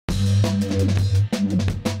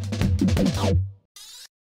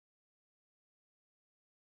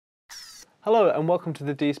Hello and welcome to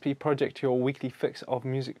the DSP Project, your weekly fix of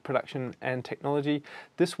music production and technology.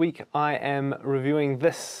 This week I am reviewing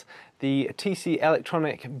the TC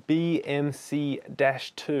Electronic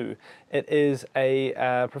BMC-2. It is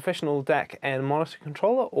a professional DAC and monitor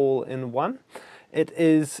controller all in one. It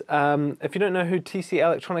is, if you don't know who TC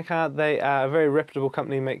Electronic are, they are a very reputable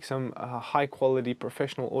company, make some high quality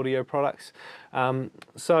professional audio products.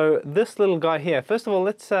 So this little guy here, first of all,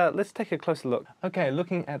 let's take a closer look. Okay,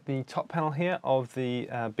 looking at the top panel here of the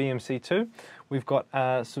BMC-2, we've got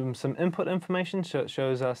some input information. So it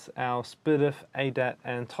shows us our SPDIF, ADAT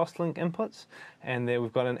and Toslink inputs, and there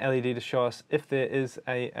we've got an LED to show us if there is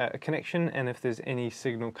a connection and if there's any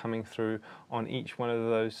signal coming through on each one of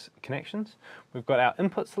those connections. We've got our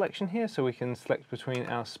input selection here, so we can select between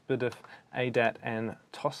our SPDIF, ADAT and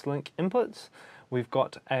Toslink inputs. We've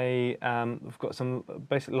got some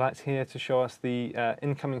basic lights here to show us the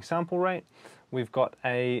incoming sample rate. We've got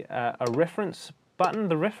a reference button.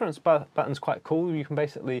 The reference button's quite cool. You can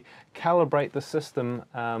basically calibrate the system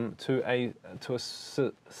to a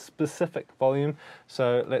specific volume.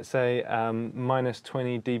 So let's say minus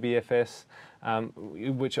 20 dBFS,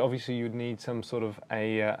 which obviously you'd need some sort of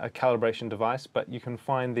a calibration device, but you can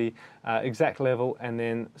find the exact level and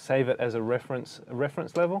then save it as a reference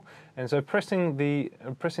level. And so pressing the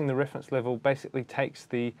reference level basically takes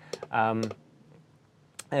the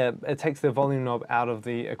it takes the volume knob out of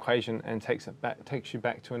the equation and takes you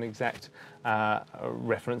back to an exact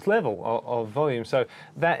reference level of volume. So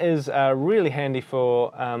that is really handy for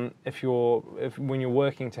when you're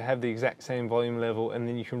working to have the exact same volume level, and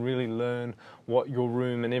then you can really learn what your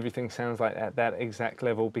room and everything sounds like at that exact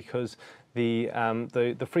level, because the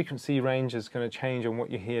frequency range is going to change on what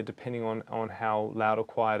you hear depending on how loud or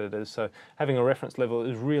quiet it is. So having a reference level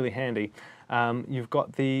is really handy. You've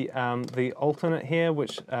got the alternate here,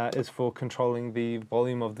 which is for controlling the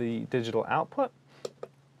volume of the digital output.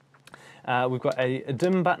 We've got a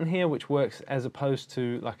dim button here, which works as opposed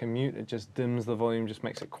to like a mute. It just dims the volume, just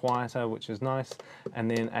makes it quieter, which is nice. And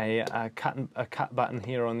then a cut button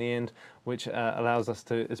here on the end, which allows us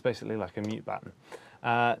to, it's basically like a mute button.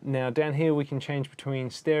 Now down here we can change between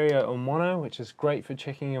stereo or mono, which is great for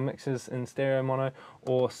checking your mixes in stereo mono,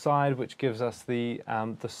 or side, which gives us the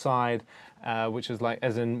side, which is like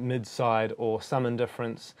as in mid-side or sum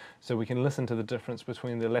difference, so we can listen to the difference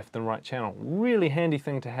between the left and right channel. Really handy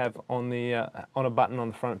thing to have on a button on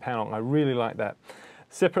the front panel. I really like that.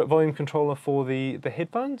 Separate volume controller for the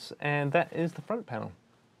headphones, and that is the front panel.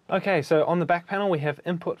 Okay, so on the back panel we have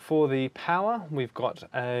input for the power, we've got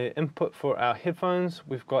input for our headphones,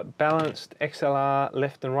 we've got balanced XLR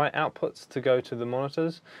left and right outputs to go to the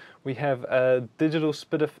monitors, we have a digital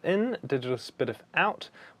SPDIF in, digital SPDIF out,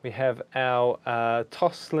 we have our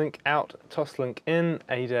Toslink out, Toslink in,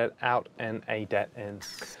 ADAT out and ADAT in.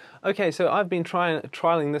 Okay, so I've been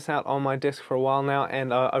trialing this out on my desk for a while now,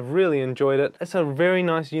 and I've really enjoyed it. It's a very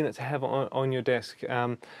nice unit to have on your desk.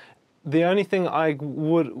 The only thing I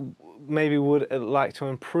would like to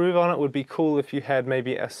improve on it would be cool if you had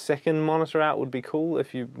maybe a second monitor out. Would be cool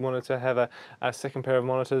if you wanted to have a second pair of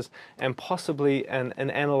monitors, and possibly an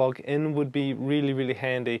analog in would be really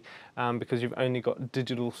handy, because you've only got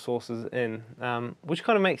digital sources in, which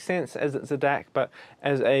kind of makes sense as it's a DAC, but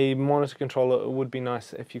as a monitor controller it would be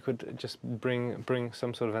nice if you could just bring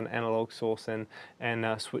some sort of an analog source in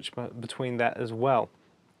and switch between that as well.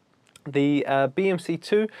 The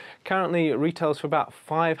BMC-2 currently retails for about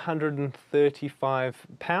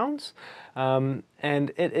 £535,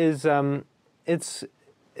 and it is it's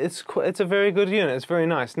a very good unit. It's very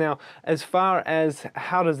nice. Now, as far as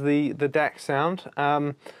how does the DAC sound,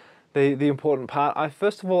 the important part,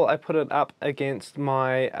 first of all I put it up against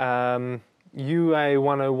my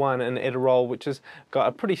UA101 and edirol, which has got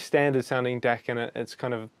a pretty standard sounding DAC in it. It's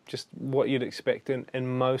kind of just what you'd expect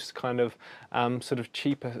in most kind of sort of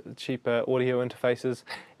cheaper audio interfaces,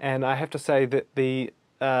 and I have to say that the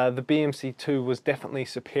BMC-2 was definitely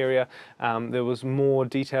superior. There was more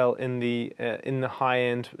detail in the high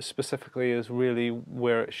end, specifically, is really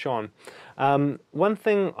where it shone. One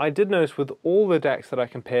thing I did notice with all the DACs that I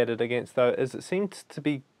compared it against, though, is it seemed to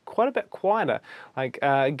be quite a bit quieter, like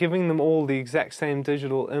giving them all the exact same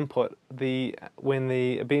digital input. When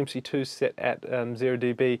the BMC-2 set at 0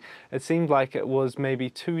 dB, it seemed like it was maybe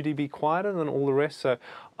 2 dB quieter than all the rest. So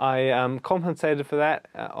I compensated for that,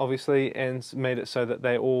 obviously, and made it so that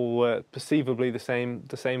they all were perceivably the same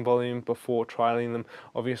volume before trialing them.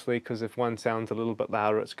 Obviously, because if one sounds a little bit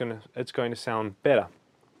louder, it's going to sound better.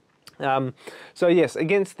 So yes,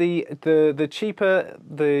 against the cheaper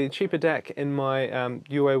DAC in my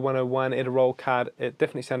UA 101 edirol card, it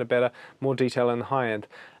definitely sounded better, more detail in the high end.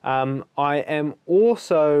 I am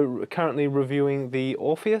also currently reviewing the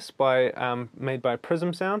Orpheus made by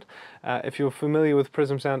Prism Sound. If you're familiar with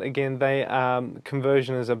Prism Sound, again,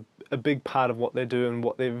 conversion is a big part of what they do and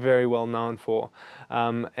what they're very well known for.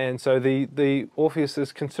 And so the Orpheus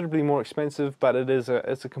is considerably more expensive, but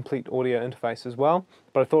it's a complete audio interface as well.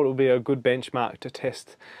 But I thought it would be a good benchmark to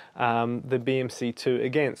test the BMC-2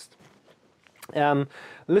 against.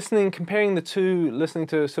 Comparing the two, listening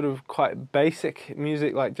to sort of quite basic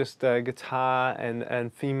music like just guitar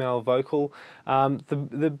and female vocal, the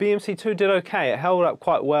BMC-2 did okay. It held up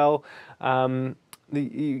quite well.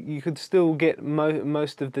 You could still get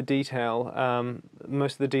most of the detail.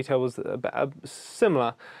 Most of the detail was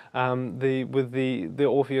similar. With the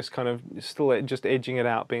Orpheus kind of still just edging it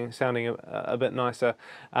out, sounding a bit nicer.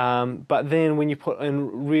 But then when you put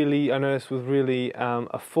in really, I noticed with really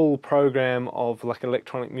a full program of like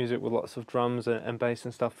electronic music with lots of drums and bass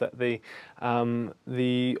and stuff, that the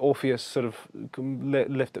Orpheus sort of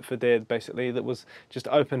left it for dead. Basically, that was just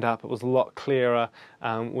opened up. It was a lot clearer.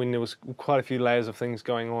 When there was quite a few layers of things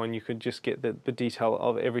going on, you could just get the detail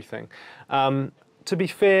of everything. To be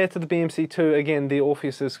fair to the BMC-2, again, the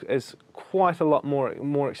Orpheus is quite a lot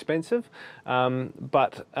more expensive,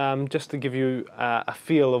 but just to give you a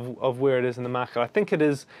feel of where it is in the market, I think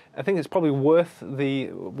it's probably worth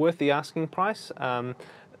the asking price of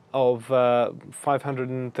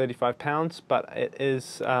 £535, but it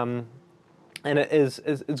is. And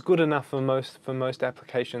it's good enough for most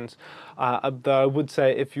applications. Though I would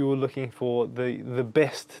say if you were looking for the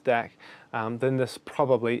best DAC, then this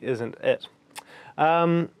probably isn't it.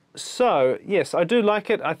 So yes, I do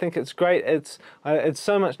like it. I think it's great. It's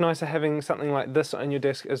so much nicer having something like this on your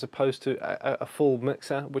desk as opposed to a full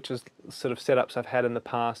mixer, which is sort of setups I've had in the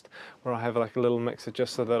past, where I have like a little mixer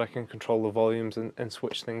just so that I can control the volumes and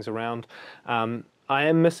switch things around. I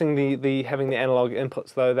am missing having the analog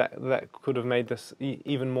inputs though. That could have made this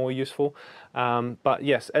even more useful. But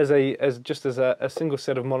yes, as just a single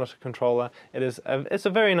set of monitor controller, it's a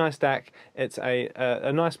very nice DAC. It's a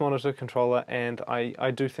nice monitor controller, and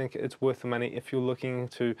I do think it's worth the money if you're looking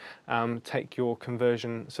to take your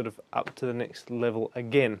conversion sort of up to the next level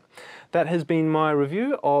again. That has been my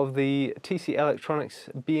review of the TC Electronics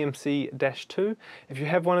BMC-2. If you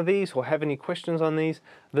have one of these or have any questions on these,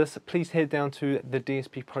 please head down to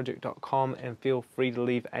theDSPproject.com and feel free to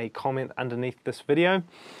leave a comment underneath this video.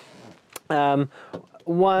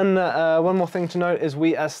 One more thing to note is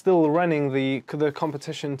we are still running the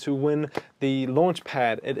competition to win the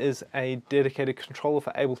Launchpad. It is a dedicated controller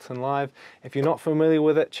for Ableton Live. If you're not familiar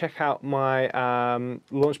with it, check out my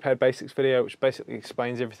Launchpad Basics video, which basically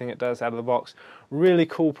explains everything it does out of the box. Really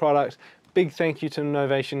cool product. Big thank you to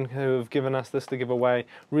Novation who have given us this to give away.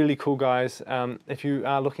 Really cool guys. If you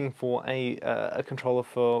are looking for a controller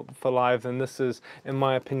for live, then this is, in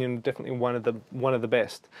my opinion, definitely one of the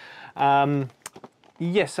best.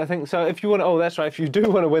 Yes, I think so. If you want to, oh, that's right. If you do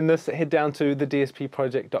want to win this, head down to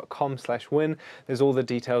theDSPproject.com/win. There's all the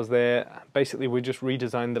details there. Basically, we just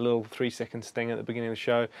redesigned the little 3-second sting at the beginning of the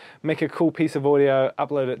show, make a cool piece of audio,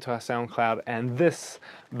 upload it to our SoundCloud, and this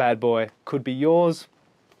bad boy could be yours.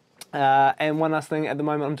 And one last thing, at the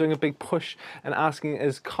moment I'm doing a big push and asking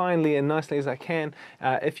as kindly and nicely as I can,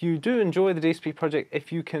 if you do enjoy the DSP project,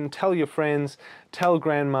 if you can tell your friends, tell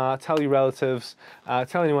grandma, tell your relatives,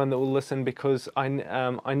 tell anyone that will listen, because I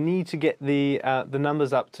need to get the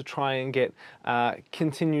numbers up to try and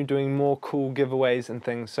continue doing more cool giveaways and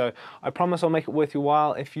things. So I promise I'll make it worth your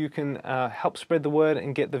while. If you can help spread the word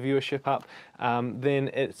and get the viewership up,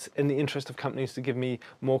 then it's in the interest of companies to give me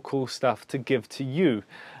more cool stuff to give to you.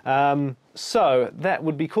 So that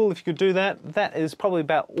would be cool if you could do that. That is probably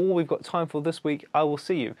about all we've got time for this week. I will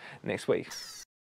see you next week.